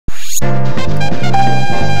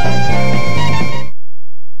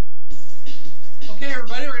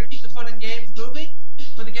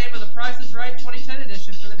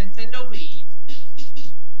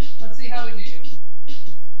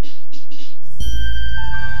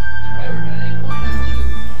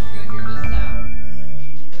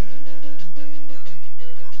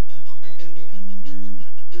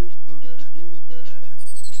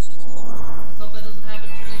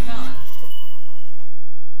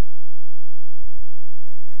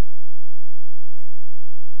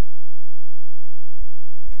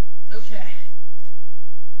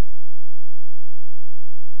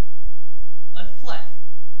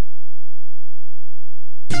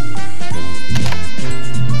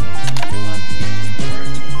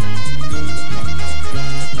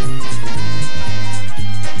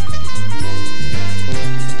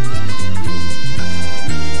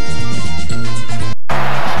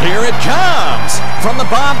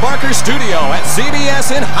Bob Barker Studio at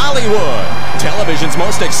CBS in Hollywood. Television's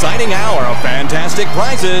most exciting hour of fantastic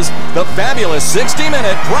prizes. The fabulous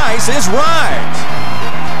 60-minute Price is Right.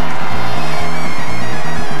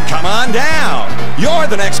 Come on down. You're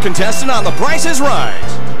the next contestant on The Price is Right.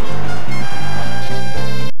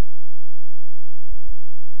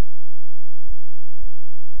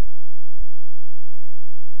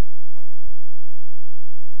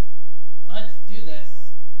 Let's do this.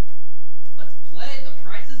 Let's play The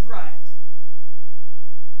Price is Right.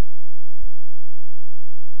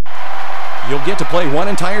 You'll get to play one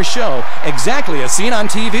entire show, exactly as seen on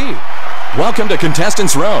TV. Welcome to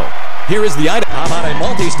Contestants Row. Here is the item. How about a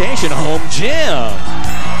multi-station home gym?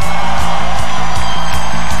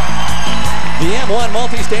 The M1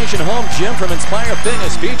 multi-station home gym from Inspire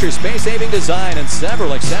Fitness features space-saving design and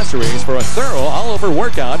several accessories for a thorough all-over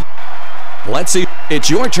workout. Let's see. It's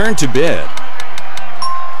your turn to bid.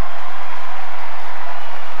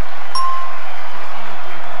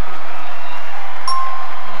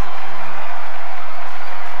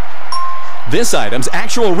 This item's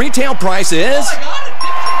actual retail price is... Oh my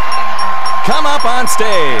God, Come up on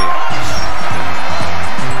stage.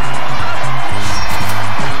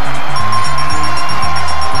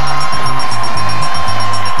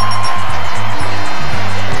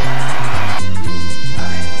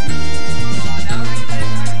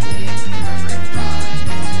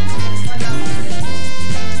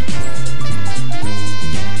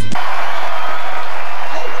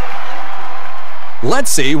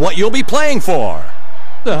 Let's see what you'll be playing for.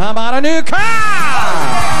 So how about a new car?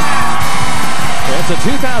 It's a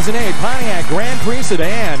 2008 Pontiac Grand Prix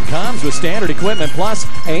sedan. Comes with standard equipment plus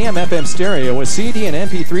AM/FM stereo with CD and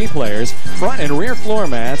MP3 players, front and rear floor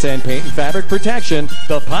mats, and paint and fabric protection.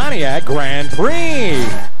 The Pontiac Grand Prix.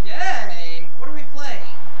 Yay! What are we playing?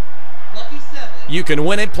 Lucky 7. You can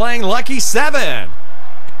win it playing Lucky 7.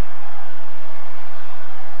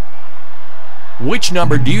 Which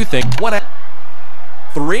number do you think? What?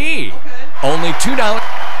 3. Okay. Only $2.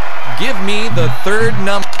 Give me the third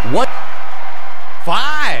number. What?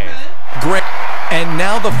 5. Okay. Great. And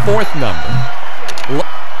now the fourth number.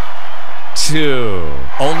 2.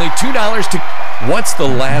 Only $2 to... What's the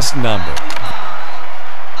last number?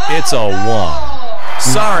 Oh, It's a 1.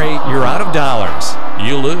 Sorry, you're out of dollars.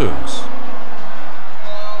 You lose.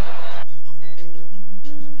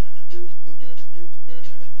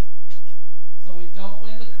 So we don't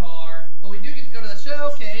win the car, but we do get to go to the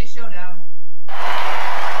Showcase Showdown.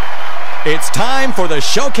 It's time for the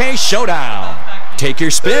Showcase Showdown. Take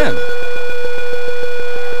your spin. We'll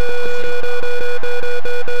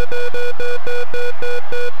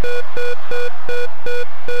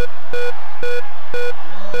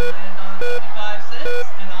land on 75 cents,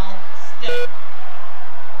 and I'll stay.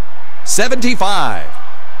 75.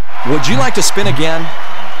 Would you like to spin again?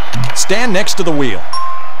 Stand next to the wheel.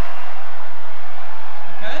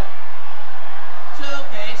 Okay?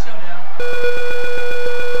 Showcase Showdown.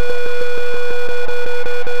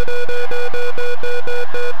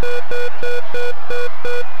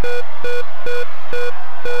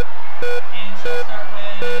 And she'll start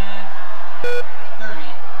with 30.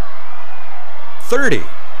 30.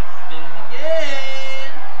 Spin it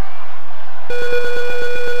again.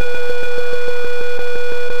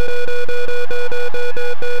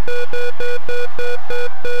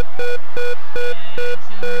 And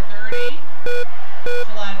she'll her 30.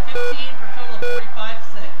 She'll add 15 for a total of 45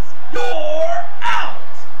 cents. You're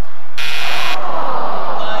out!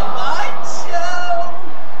 Bye-bye, Joe!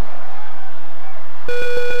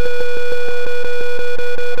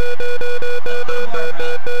 Let's go to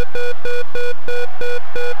Barbara.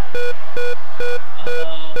 Uh-oh. I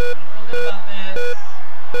don't feel good about this.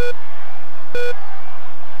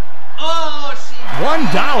 Oh, she...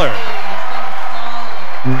 $1.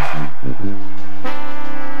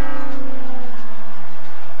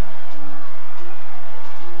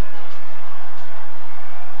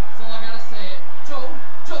 So I gotta say it.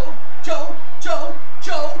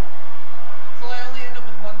 Joe. So I only end up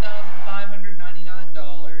with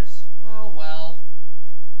 $1,599. Oh well.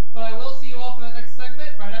 But I will see you all for the next segment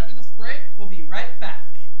right after this break. We'll be right back.